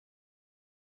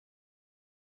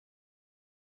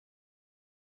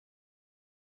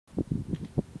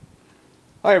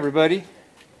Hi everybody.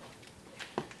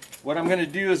 What I'm going to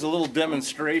do is a little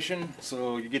demonstration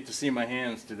so you get to see my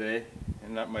hands today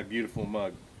and not my beautiful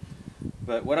mug.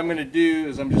 But what I'm going to do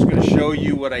is I'm just going to show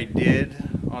you what I did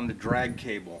on the drag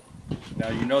cable. Now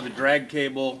you know the drag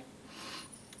cable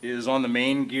is on the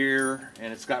main gear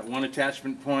and it's got one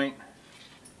attachment point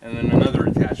and then another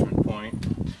attachment point,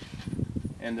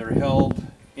 and they're held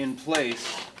in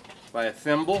place by a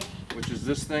thimble, which is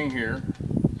this thing here.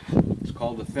 It's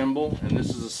called a thimble, and this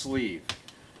is a sleeve.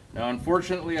 Now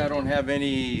unfortunately I don't have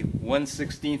any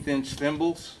 1/16 inch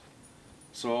thimbles,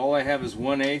 so all I have is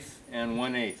 1/8 and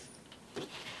 1/8.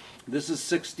 This is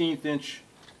 16th inch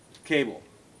cable.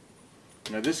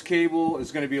 Now this cable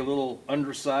is going to be a little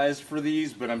undersized for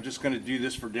these, but I'm just going to do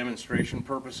this for demonstration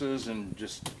purposes and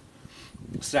just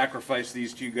sacrifice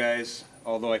these two guys,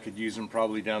 although I could use them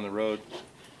probably down the road.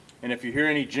 And if you hear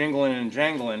any jingling and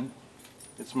jangling,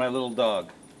 it's my little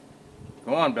dog.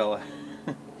 Go on, Bella.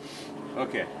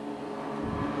 Okay.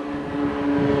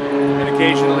 And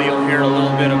occasionally you'll hear a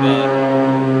little bit of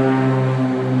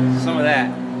some of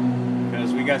that,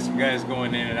 because we got some guys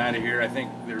going in and out of here. I think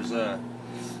there's a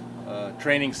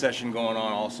training session going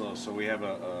on also, so we have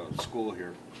a school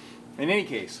here. In any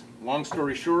case, long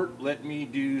story short, let me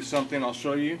do something I'll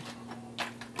show you.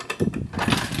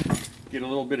 Get a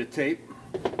little bit of tape.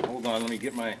 Hold on, let me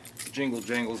get my jingle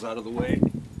jangles out of the way.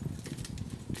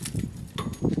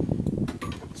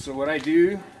 So what I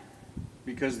do,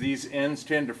 because these ends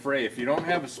tend to fray, if you don't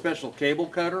have a special cable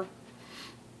cutter,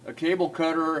 a cable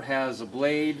cutter has a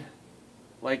blade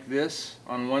like this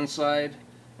on one side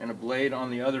and a blade on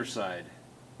the other side.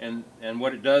 And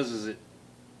what it does is it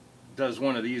does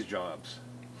one of these jobs.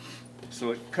 So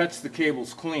it cuts the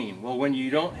cables clean. Well, when you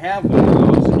don't have one of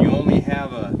those and you only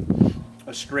have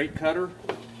a straight cutter,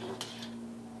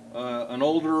 an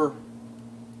older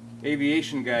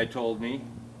aviation guy told me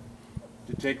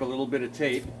to take a little bit of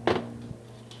tape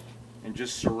and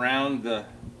just surround the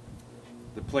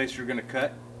place you're going to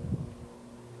cut,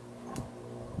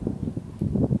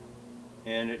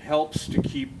 and it helps to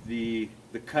keep the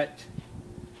cut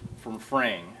from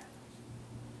fraying,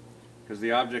 because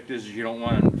the object is you don't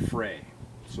want it to fray.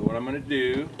 So what I'm going to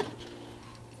do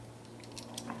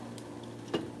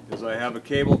is I have a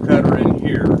cable cutter in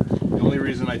here. The only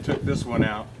reason I took this one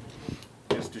out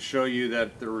is to show you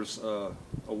that there was a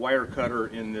wire cutter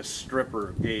in this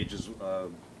stripper gauge,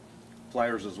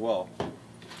 pliers as well.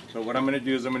 So what I'm going to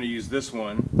do is I'm going to use this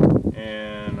one,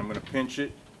 and I'm going to pinch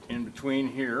it in between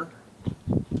here.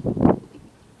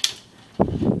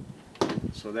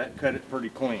 So that cut it pretty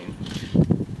clean.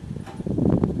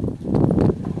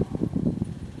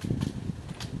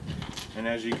 And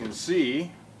as you can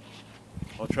see,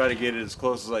 I'll try to get it as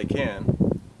close as I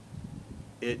can,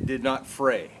 it did not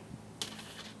fray.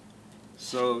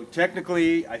 So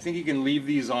technically, I think you can leave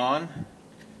these on,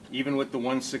 even with the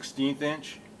 1/16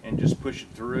 inch, and just push it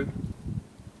through.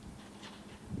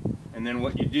 And then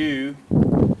what you do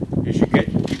is you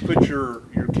put your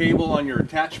cable on your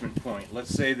attachment point. Let's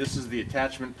say this is the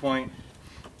attachment point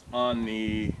on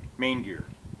the main gear.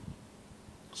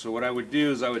 So what I would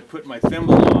do is I would put my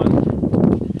thimble on.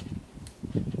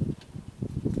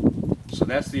 So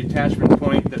that's the attachment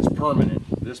point that's permanent.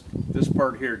 This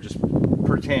part here, just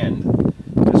pretend.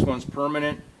 This one's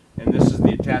permanent, and this is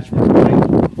the attachment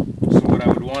point. So what I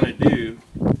would want to do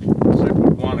is I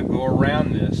would want to go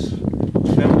around this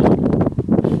thimble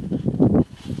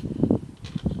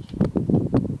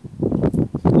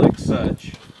like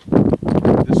such.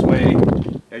 This way,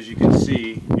 as you can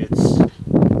see,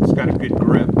 it's got a good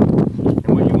grip.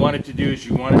 And what you want it to do is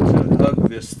you want it to hug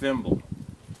this thimble.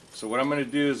 So what I'm going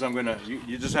to do is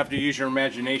you just have to use your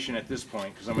imagination at this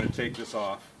point, because I'm going to take this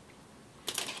off.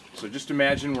 So just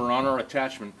imagine we're on our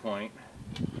attachment point,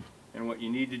 and what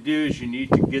you need to do is you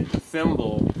need to get the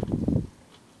thimble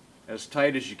as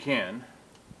tight as you can.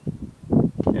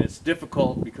 And it's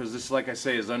difficult because this, like I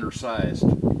say, is undersized.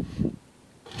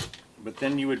 But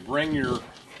then you would bring you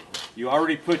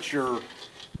already put your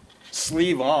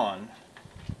sleeve on,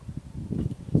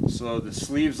 so the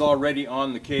sleeve's already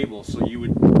on the cable. So what you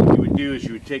would do is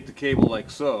you would take the cable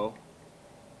like so,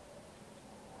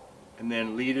 and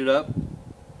then lead it up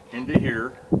into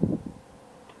here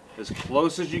as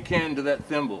close as you can to that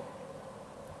thimble,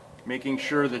 making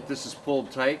sure that this is pulled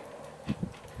tight.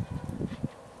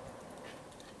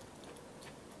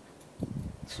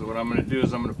 So what I'm going to do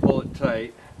is I'm going to pull it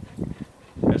tight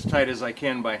as I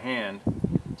can by hand.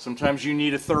 Sometimes you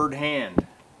need a third hand,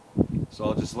 so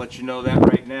I'll just let you know that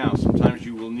right now. Sometimes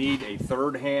you will need a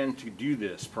third hand to do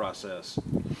this process,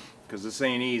 because this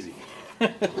ain't easy.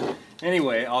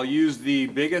 Anyway, I'll use the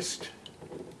biggest,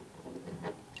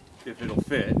 if it'll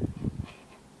fit,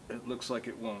 it looks like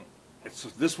it won't.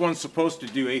 This one's supposed to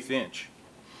do 1/8 inch,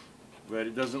 but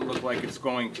it doesn't look like it's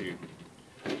going to.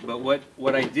 But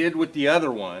what I did with the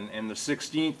other one and the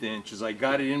 1/16 inch is I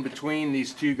got it in between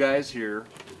these two guys here,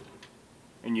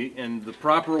 and the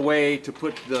proper way to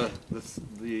put the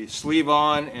sleeve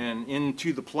on and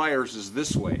into the pliers is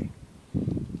this way.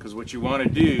 Because what you want to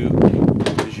do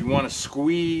is you want to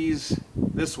squeeze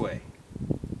this way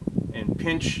and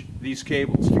pinch these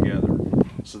cables together.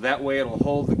 So that way it'll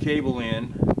hold the cable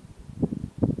in,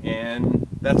 and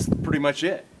that's pretty much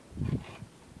it.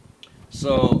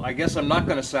 So I guess I'm not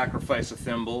going to sacrifice a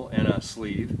thimble and a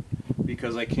sleeve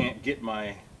because I can't get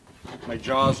my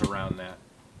jaws around that,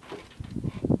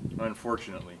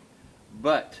 unfortunately.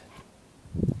 But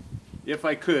if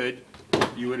I could,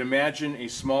 you would imagine a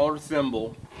smaller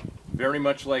thimble, very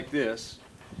much like this,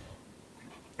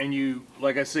 and you,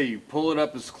 like I say, you pull it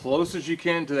up as close as you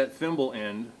can to that thimble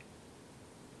end,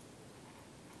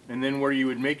 and then where you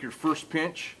would make your first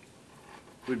pinch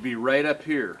would be right up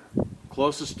here,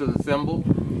 closest to the thimble,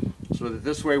 so that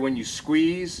this way when you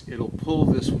squeeze, it'll pull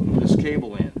this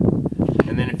cable in.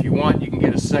 And then if you want, you can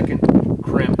get a second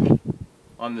crimp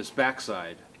on this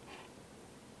backside.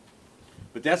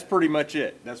 But that's pretty much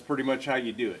it. That's pretty much how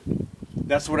you do it.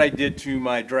 That's what I did to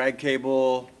my drag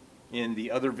cable in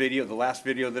the other video, the last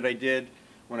video that I did,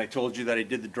 when I told you that I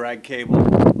did the drag cable.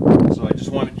 So I just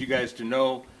wanted you guys to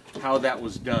know how that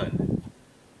was done.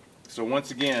 So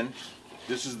once again,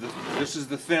 this is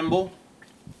the thimble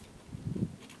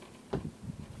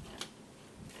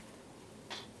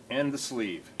and the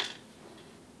sleeve.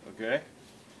 Okay?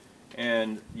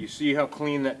 And you see how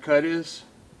clean that cut is?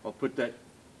 I'll put that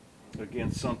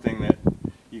against something that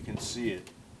you can see it.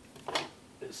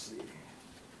 Let's see.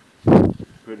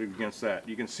 Put it against that.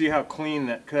 You can see how clean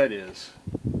that cut is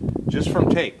just from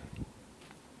tape.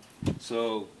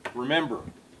 So remember,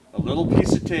 a little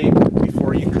piece of tape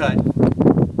before you cut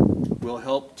will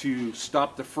help to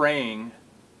stop the fraying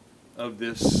of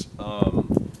this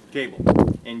cable.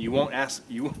 And you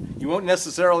won't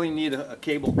necessarily need a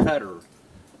cable cutter,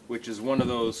 which is one of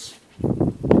those.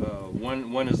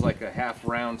 One is like a half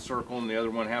round circle and the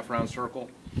other one half round circle.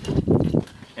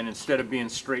 And instead of being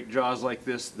straight jaws like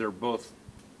this, they're both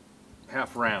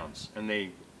half rounds, and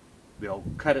they'll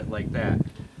cut it like that.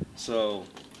 So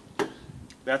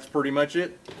that's pretty much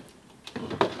it.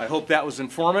 I hope that was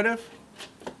informative,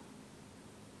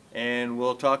 and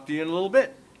we'll talk to you in a little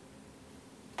bit.